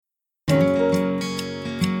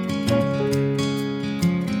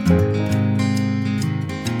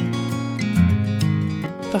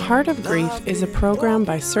Heart of Grief is a program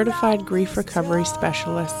by certified grief recovery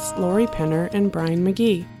specialists Lori Penner and Brian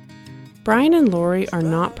McGee. Brian and Lori are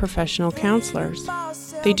not professional counselors.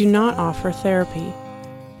 They do not offer therapy.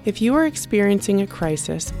 If you are experiencing a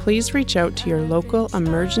crisis, please reach out to your local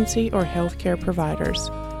emergency or healthcare providers.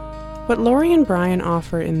 What Lori and Brian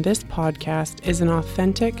offer in this podcast is an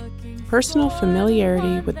authentic, personal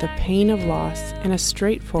familiarity with the pain of loss and a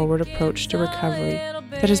straightforward approach to recovery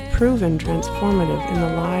that has proven transformative in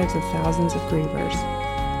the lives of thousands of grievers.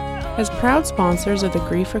 As proud sponsors of the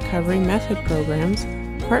Grief Recovery Method programs,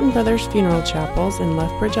 Martin Brothers Funeral Chapels in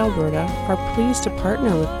Lethbridge, Alberta are pleased to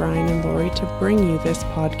partner with Brian and Lori to bring you this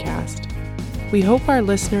podcast. We hope our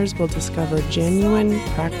listeners will discover genuine,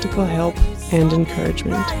 practical help and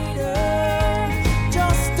encouragement.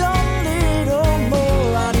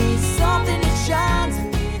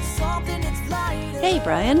 Hey,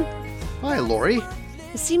 Brian. Hi, Lori.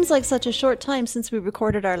 It seems like such a short time since we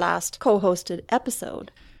recorded our last co-hosted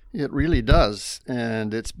episode. It really does,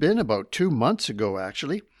 and it's been about 2 months ago,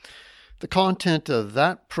 actually. The content of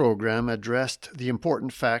that program addressed the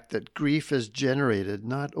important fact that grief is generated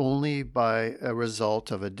not only by a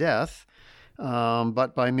result of a death,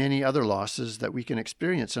 but by many other losses that we can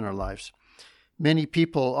experience in our lives. Many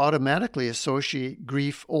people automatically associate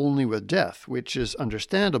grief only with death, which is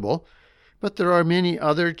understandable, but there are many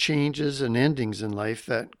other changes and endings in life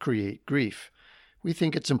that create grief. We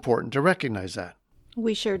think it's important to recognize that.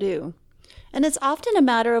 We sure do. And it's often a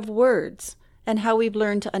matter of words and how we've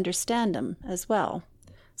learned to understand them as well.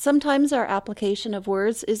 Sometimes our application of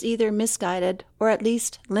words is either misguided or at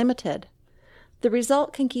least limited. The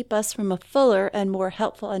result can keep us from a fuller and more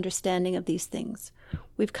helpful understanding of these things.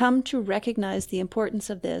 We've come to recognize the importance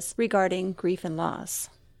of this regarding grief and loss.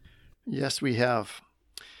 Yes, we have.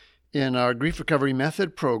 In our Grief Recovery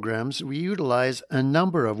Method programs, we utilize a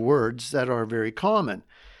number of words that are very common,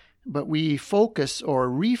 but we focus or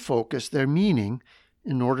refocus their meaning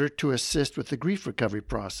in order to assist with the grief recovery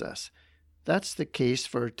process. That's the case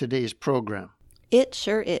for today's program. It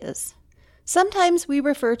sure is. Sometimes we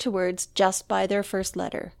refer to words just by their first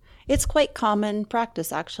letter. It's quite common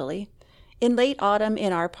practice, actually. In late autumn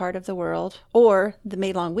in our part of the world, or the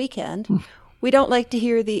May long weekend, we don't like to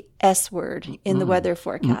hear the S word in the weather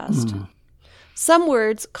forecast. Some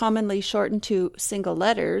words, commonly shortened to single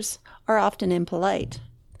letters, are often impolite.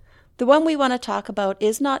 The one we want to talk about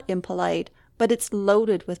is not impolite, but it's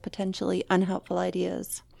loaded with potentially unhelpful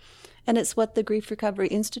ideas. And it's what the Grief Recovery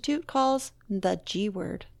Institute calls the G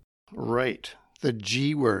word. Right, the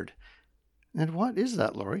G word. And what is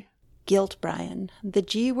that, Lori? Guilt, Brian. The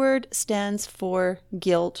G word stands for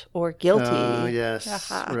guilt or guilty. Oh,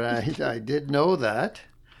 yes, right. I did know that.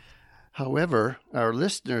 However, our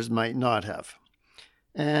listeners might not have.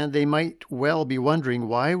 And they might well be wondering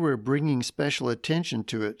why we're bringing special attention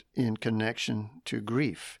to it in connection to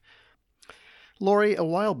grief. Lori, a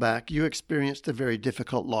while back, you experienced a very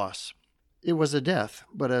difficult loss. It was a death,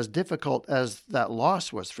 but as difficult as that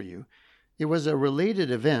loss was for you, it was a related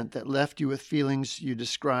event that left you with feelings you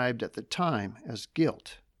described at the time as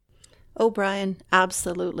guilt. Oh, Brian,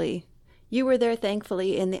 absolutely. You were there,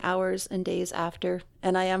 thankfully, in the hours and days after,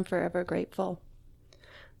 and I am forever grateful.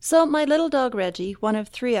 So my little dog Reggie, one of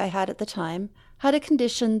 3 I had at the time, had a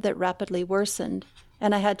condition that rapidly worsened,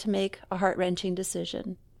 and I had to make a heart-wrenching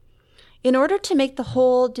decision. In order to make the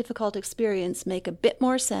whole difficult experience make a bit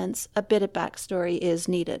more sense, a bit of backstory is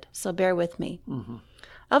needed, so bear with me.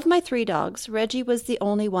 Of my 3 dogs, Reggie was the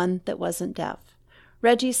only one that wasn't deaf.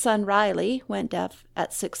 Reggie's son Riley went deaf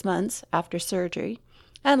at 6 months after surgery,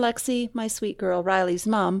 and Lexi, my sweet girl Riley's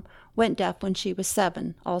mom, went deaf when she was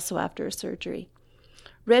 7, also after a surgery.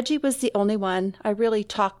 Reggie was the only one I really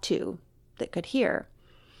talked to that could hear.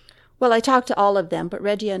 Well, I talked to all of them, but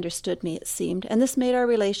Reggie understood me, it seemed, and this made our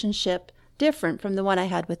relationship different from the one I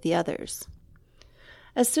had with the others.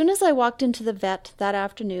 As soon as I walked into the vet that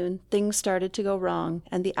afternoon, things started to go wrong,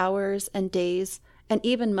 and the hours and days, and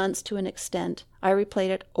even months to an extent, I replayed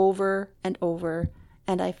it over and over,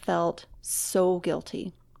 and I felt so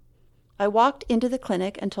guilty. I walked into the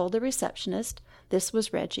clinic and told the receptionist this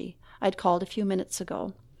was Reggie. I'd called a few minutes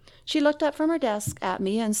ago. She looked up from her desk at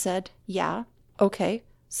me and said, "Yeah, okay,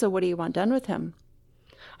 so what do you want done with him?"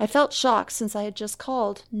 I felt shocked since I had just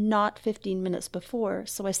called not 15 minutes before,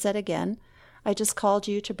 so I said again, "I just called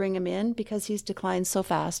you to bring him in because he's declined so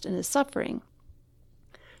fast and is suffering."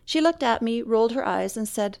 She looked at me, rolled her eyes, and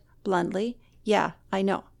said bluntly, "Yeah, I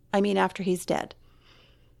know. I mean after he's dead."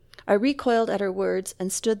 I recoiled at her words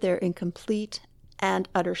and stood there in complete and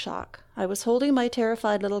utter shock. I was holding my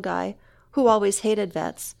terrified little guy, who always hated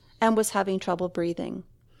vets, and was having trouble breathing.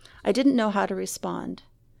 I didn't know how to respond.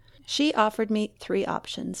 She offered me 3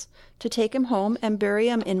 options: to take him home and bury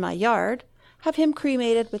him in my yard, have him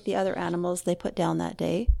cremated with the other animals they put down that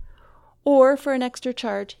day, or for an extra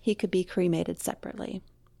charge, he could be cremated separately.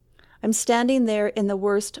 I'm standing there in the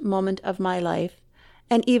worst moment of my life,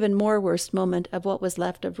 an even more worst moment of what was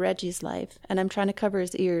left of Reggie's life, and I'm trying to cover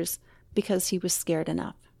his ears because he was scared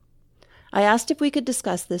enough. I asked if we could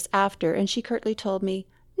discuss this after, and she curtly told me,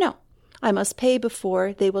 no, I must pay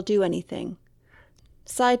before they will do anything.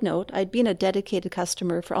 Side note, I'd been a dedicated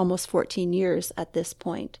customer for almost 14 years at this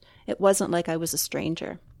point. It wasn't like I was a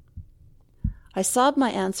stranger. I sobbed my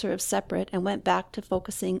answer of separate and went back to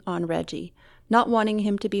focusing on Reggie, not wanting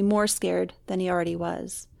him to be more scared than he already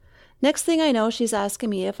was. Next thing I know, she's asking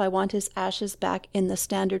me if I want his ashes back in the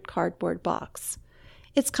standard cardboard box.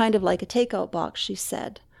 It's kind of like a takeout box, she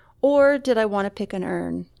said. Or did I want to pick an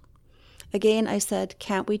urn? Again, I said,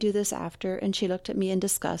 can't we do this after? And she looked at me in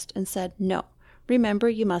disgust and said, no, remember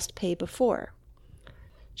you must pay before.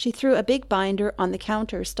 She threw a big binder on the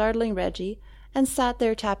counter, startling Reggie, and sat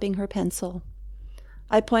there tapping her pencil.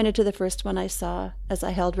 I pointed to the first one I saw as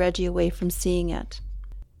I held Reggie away from seeing it.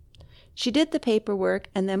 She did the paperwork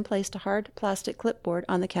and then placed a hard plastic clipboard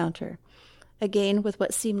on the counter, again with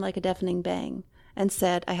what seemed like a deafening bang, and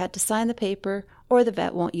said I had to sign the paper or the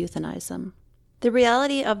vet won't euthanize him. The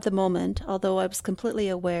reality of the moment, although I was completely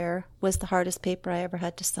aware, was the hardest paper I ever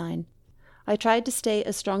had to sign. I tried to stay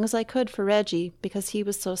as strong as I could for Reggie because he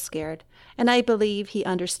was so scared, and I believe he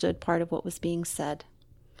understood part of what was being said.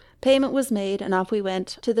 Payment was made, and off we went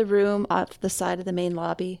to the room off the side of the main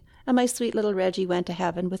lobby, and my sweet little Reggie went to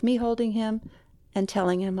heaven with me holding him and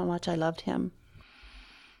telling him how much I loved him.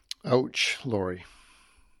 Ouch, Lori.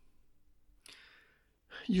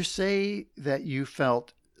 You say that you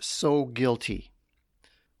felt so guilty.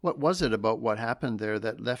 What was it about what happened there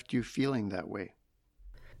that left you feeling that way?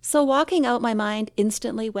 So walking out, my mind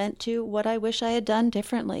instantly went to what I wish I had done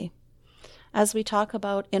differently, as we talk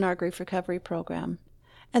about in our grief recovery program.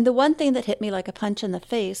 And the one thing that hit me like a punch in the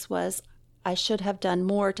face was I should have done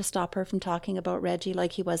more to stop her from talking about Reggie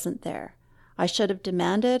like he wasn't there. I should have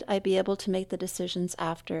demanded I be able to make the decisions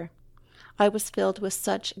after. I was filled with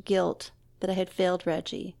such guilt that I had failed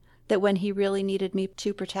Reggie, that when he really needed me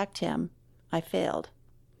to protect him, I failed.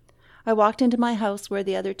 I walked into my house where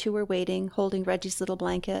the other 2 were waiting, holding Reggie's little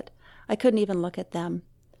blanket. I couldn't even look at them.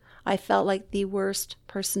 I felt like the worst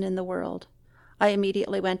person in the world. I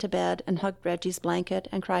immediately went to bed and hugged Reggie's blanket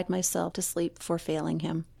and cried myself to sleep for failing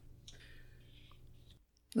him.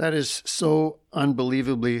 That is so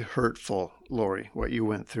unbelievably hurtful, Lori, what you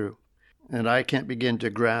went through. And I can't begin to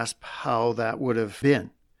grasp how that would have been.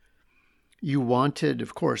 You wanted,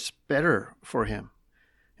 of course, better for him.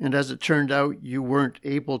 And as it turned out, you weren't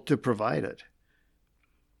able to provide it.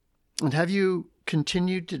 And have you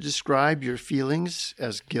continued to describe your feelings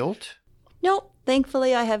as guilt? No,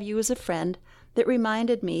 thankfully I have you as a friend that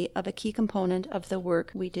reminded me of a key component of the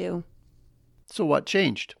work we do. So what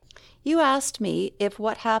changed? You asked me if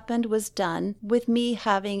what happened was done with me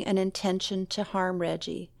having an intention to harm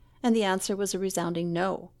Reggie, and the answer was a resounding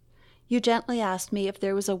no. You gently asked me if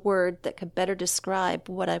there was a word that could better describe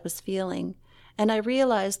what I was feeling, and I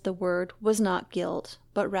realized the word was not guilt,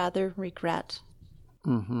 but rather regret.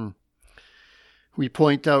 We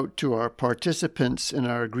point out to our participants in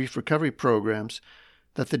our grief recovery programs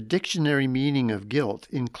that the dictionary meaning of guilt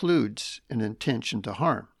includes an intention to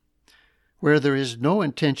harm. Where there is no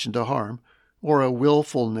intention to harm or a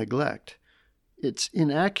willful neglect, it's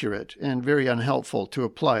inaccurate and very unhelpful to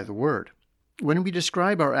apply the word. When we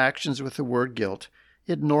describe our actions with the word guilt,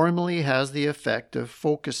 it normally has the effect of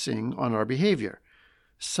focusing on our behavior.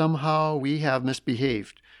 Somehow we have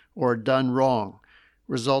misbehaved or done wrong,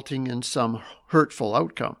 resulting in some hurtful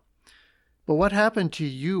outcome. But what happened to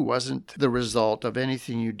you wasn't the result of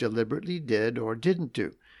anything you deliberately did or didn't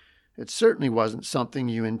do. It certainly wasn't something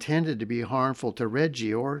you intended to be harmful to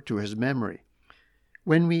Reggie or to his memory.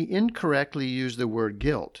 When we incorrectly use the word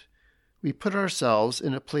guilt, we put ourselves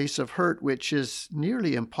in a place of hurt which is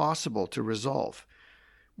nearly impossible to resolve.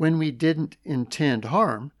 When we didn't intend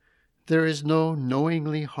harm, there is no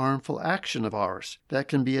knowingly harmful action of ours that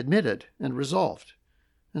can be admitted and resolved.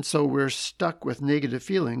 And so we're stuck with negative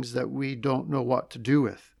feelings that we don't know what to do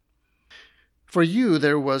with. For you,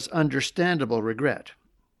 there was understandable regret,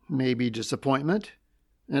 maybe disappointment,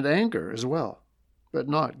 and anger as well, but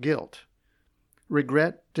not guilt.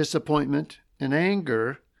 Regret, disappointment, and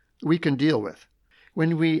anger we can deal with.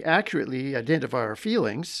 When we accurately identify our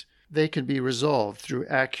feelings, they can be resolved through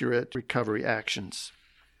accurate recovery actions.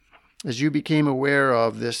 As you became aware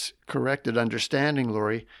of this corrected understanding,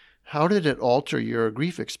 Lori, how did it alter your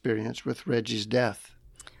grief experience with Reggie's death?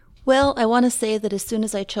 Well, I want to say that as soon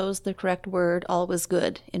as I chose the correct word, all was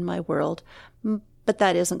good in my world, but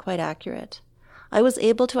that isn't quite accurate. I was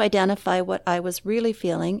able to identify what I was really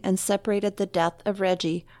feeling and separated the death of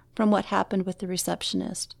Reggie from what happened with the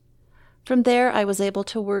receptionist. From there, I was able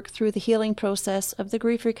to work through the healing process of the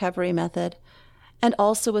grief recovery method and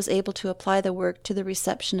also was able to apply the work to the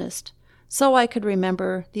receptionist so I could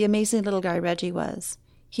remember the amazing little guy Reggie was.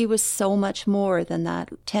 He was so much more than that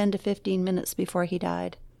 10 to 15 minutes before he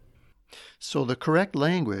died. So the correct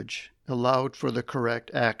language allowed for the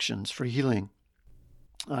correct actions for healing.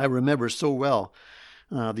 I remember so well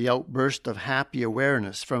the outburst of happy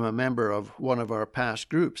awareness from a member of one of our past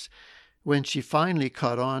groups when she finally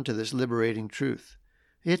caught on to this liberating truth.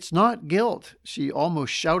 It's not guilt, she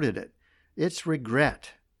almost shouted it. It's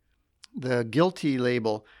regret. The guilty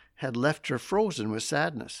label had left her frozen with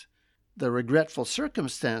sadness. The regretful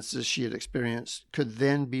circumstances she had experienced could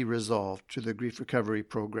then be resolved through the grief recovery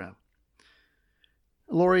program.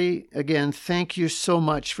 Lori, again, thank you so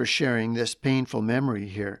much for sharing this painful memory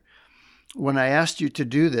here. When I asked you to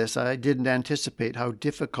do this, I didn't anticipate how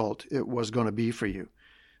difficult it was going to be for you.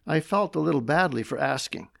 I felt a little badly for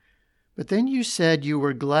asking. But then you said you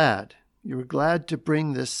were glad. You were glad to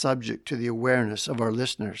bring this subject to the awareness of our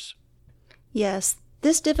listeners. Yes,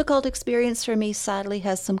 this difficult experience for me sadly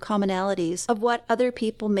has some commonalities of what other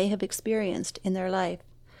people may have experienced in their life.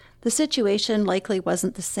 The situation likely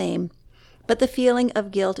wasn't the same, but the feeling of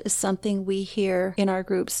guilt is something we hear in our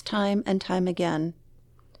groups time and time again.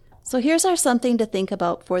 So here's our something to think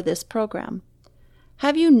about for this program.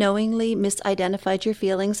 Have you knowingly misidentified your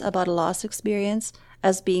feelings about a loss experience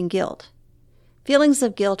as being guilt? Feelings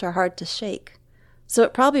of guilt are hard to shake, so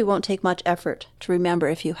it probably won't take much effort to remember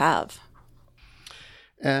if you have.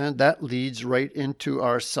 And that leads right into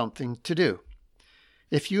our something to do.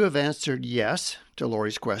 If you have answered yes to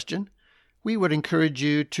Lori's question, we would encourage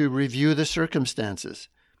you to review the circumstances.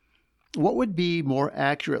 What would be more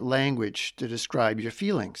accurate language to describe your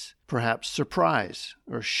feelings? Perhaps surprise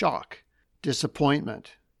or shock,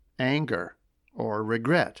 disappointment, anger, or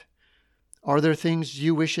regret. Are there things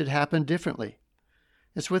you wish had happened differently?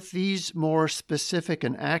 It's with these more specific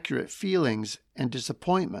and accurate feelings and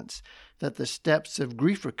disappointments that the steps of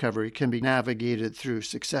grief recovery can be navigated through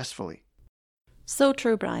successfully. So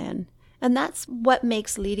true, Brian. And that's what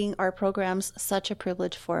makes leading our programs such a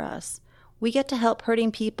privilege for us. We get to help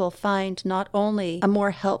hurting people find not only a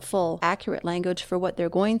more helpful, accurate language for what they're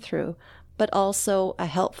going through, but also a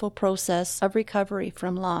helpful process of recovery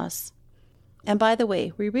from loss. And by the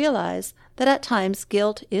way, we realize that at times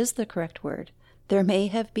guilt is the correct word. There may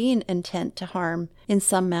have been intent to harm in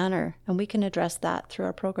some manner, and we can address that through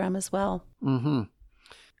our program as well. Mm-hmm.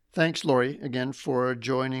 Thanks, Lori, again for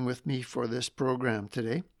joining with me for this program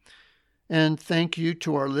today. And thank you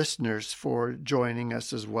to our listeners for joining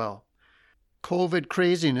us as well. COVID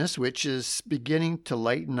craziness, which is beginning to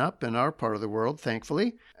lighten up in our part of the world,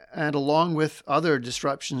 thankfully, and along with other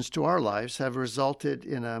disruptions to our lives, have resulted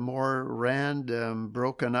in a more random,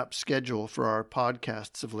 broken up schedule for our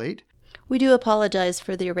podcasts of late. We do apologize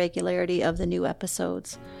for the irregularity of the new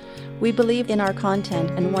episodes. We believe in our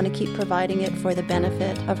content and want to keep providing it for the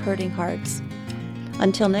benefit of hurting hearts.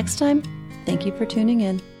 Until next time, thank you for tuning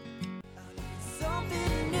in.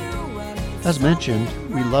 As mentioned,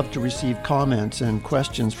 we love to receive comments and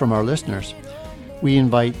questions from our listeners. We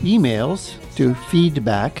invite emails to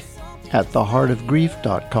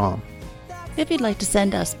feedback@theheartofgrief.com. If you'd like to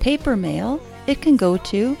send us paper mail, it can go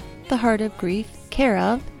to The Heart of Grief, care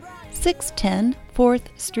of 610 4th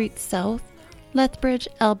Street South, Lethbridge,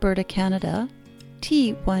 Alberta, Canada,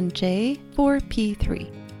 T1J4P3.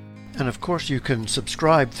 And of course, you can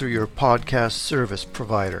subscribe through your podcast service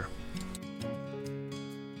provider.